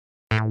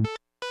Good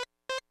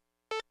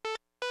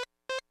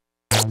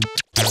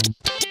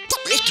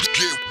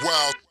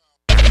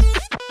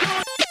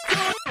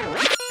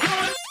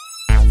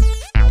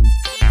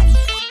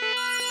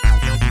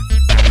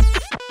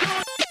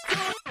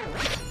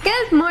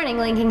morning,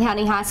 Lincoln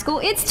County High School.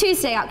 It's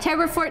Tuesday,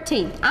 October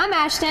 14th. I'm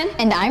Ashton.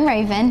 And I'm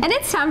Raven. And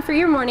it's time for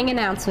your morning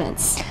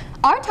announcements.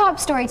 Our top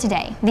story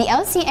today, the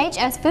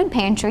LCHS food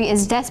pantry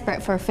is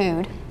desperate for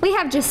food. We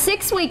have just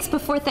 6 weeks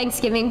before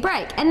Thanksgiving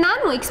break and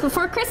 9 weeks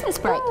before Christmas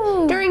break.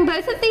 Ooh. During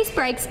both of these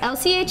breaks,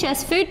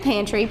 LCHS Food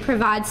Pantry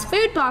provides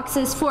food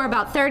boxes for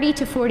about 30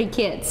 to 40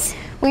 kids.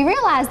 We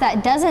realize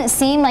that doesn't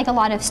seem like a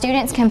lot of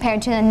students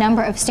compared to the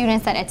number of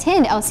students that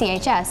attend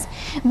LCHS,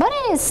 but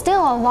it is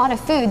still a lot of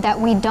food that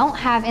we don't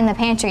have in the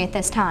pantry at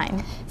this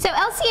time. So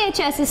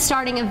LCHS is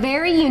starting a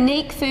very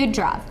unique food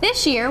drive.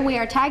 This year, we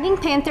are tagging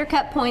Panther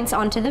Cup points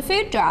onto the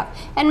food drive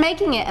and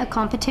making it a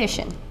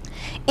competition.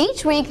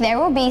 Each week there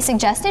will be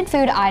suggested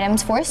food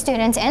items for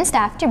students and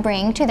staff to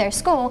bring to their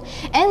school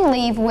and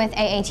leave with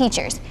AA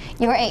teachers.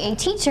 Your AA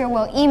teacher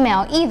will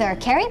email either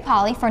Carrie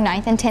Polly for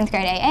 9th and 10th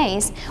grade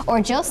AAs or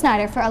Jill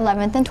Snyder for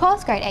 11th and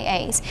 12th grade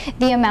AAs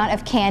the amount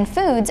of canned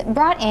foods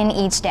brought in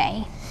each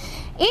day.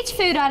 Each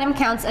food item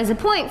counts as a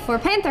point for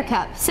Panther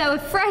Cup, so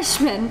if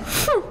freshmen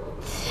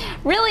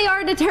really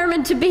are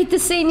determined to beat the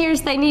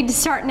seniors, they need to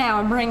start now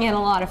and bring in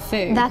a lot of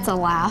food. That's a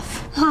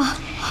laugh.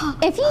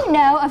 If you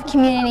know of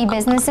community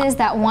businesses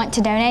that want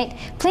to donate,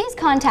 please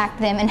contact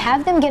them and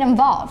have them get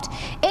involved.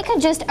 It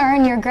could just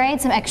earn your grade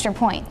some extra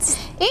points.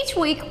 Each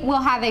week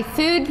we'll have a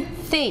food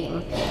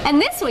theme, and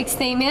this week's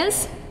theme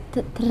is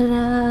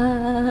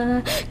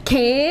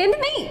canned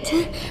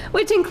meat,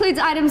 which includes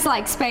items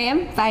like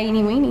Spam,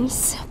 Veiny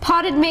Weenies,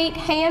 potted meat,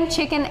 ham,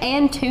 chicken,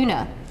 and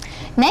tuna.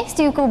 Next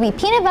week will be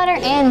peanut butter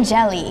and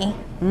jelly.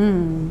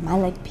 I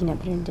like peanut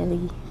butter and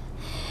jelly.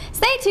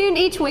 Stay tuned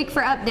each week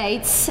for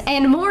updates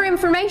and more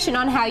information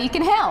on how you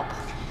can help.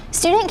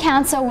 Student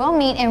Council will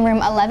meet in room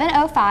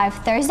 1105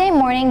 Thursday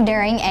morning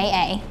during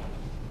AA.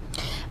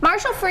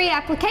 Marshall Free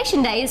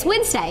Application Day is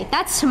Wednesday.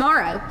 That's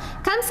tomorrow.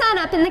 Come sign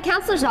up in the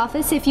counselor's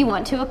office if you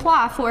want to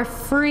apply for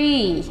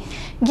free.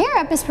 Gear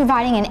Up is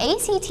providing an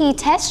ACT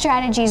test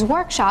strategies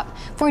workshop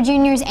for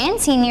juniors and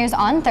seniors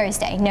on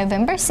Thursday,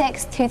 November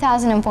 6,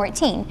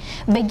 2014,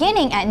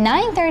 beginning at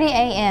 9:30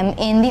 a.m.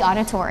 in the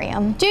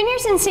auditorium.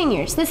 Juniors and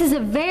seniors, this is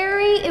a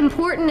very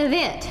important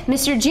event.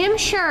 Mr. Jim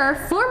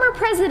Scher, former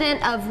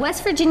president of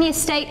West Virginia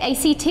State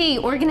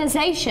ACT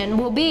organization,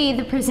 will be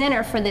the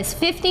presenter for this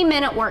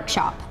 50-minute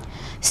workshop.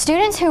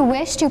 Students who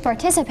wish to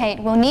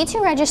participate will need to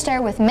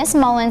register with Ms.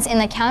 Mullins in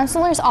the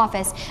counselor's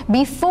office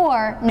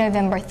before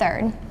November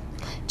 3rd.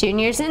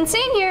 Juniors and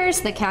seniors,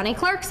 the county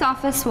clerk's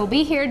office will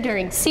be here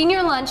during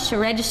senior lunch to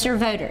register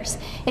voters.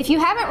 If you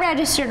haven't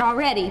registered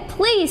already,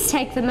 please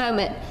take the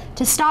moment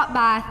to stop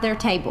by their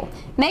table.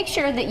 Make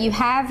sure that you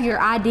have your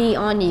ID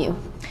on you.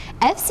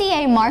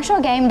 FCA Marshall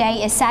Game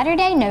Day is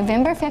Saturday,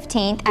 November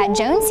 15th at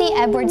Joan C.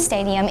 Edwards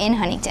Stadium in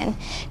Huntington.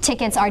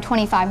 Tickets are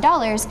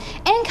 $25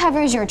 and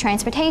covers your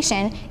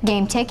transportation,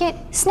 game ticket,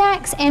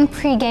 snacks, and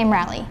pre-game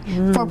rally.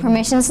 For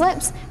permission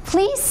slips,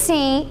 please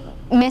see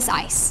Miss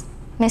Ice,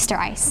 Mr.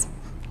 Ice.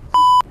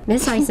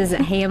 Miss Ice is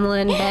at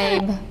Hamlin,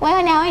 babe.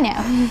 Well, now I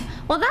know.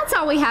 Well, that's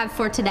all we have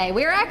for today.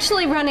 We're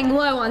actually running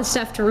low on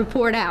stuff to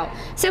report out.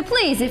 So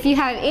please, if you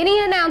have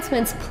any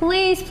announcements,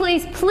 please,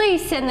 please,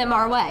 please send them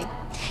our way.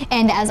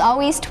 And as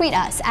always, tweet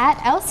us at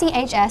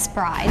LCHS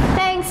Bride.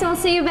 Thanks, and we'll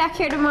see you back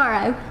here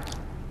tomorrow.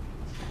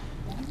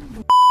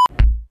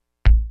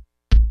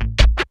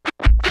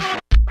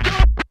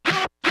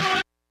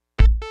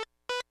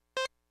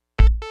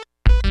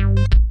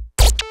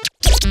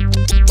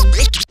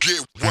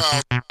 Get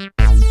wild.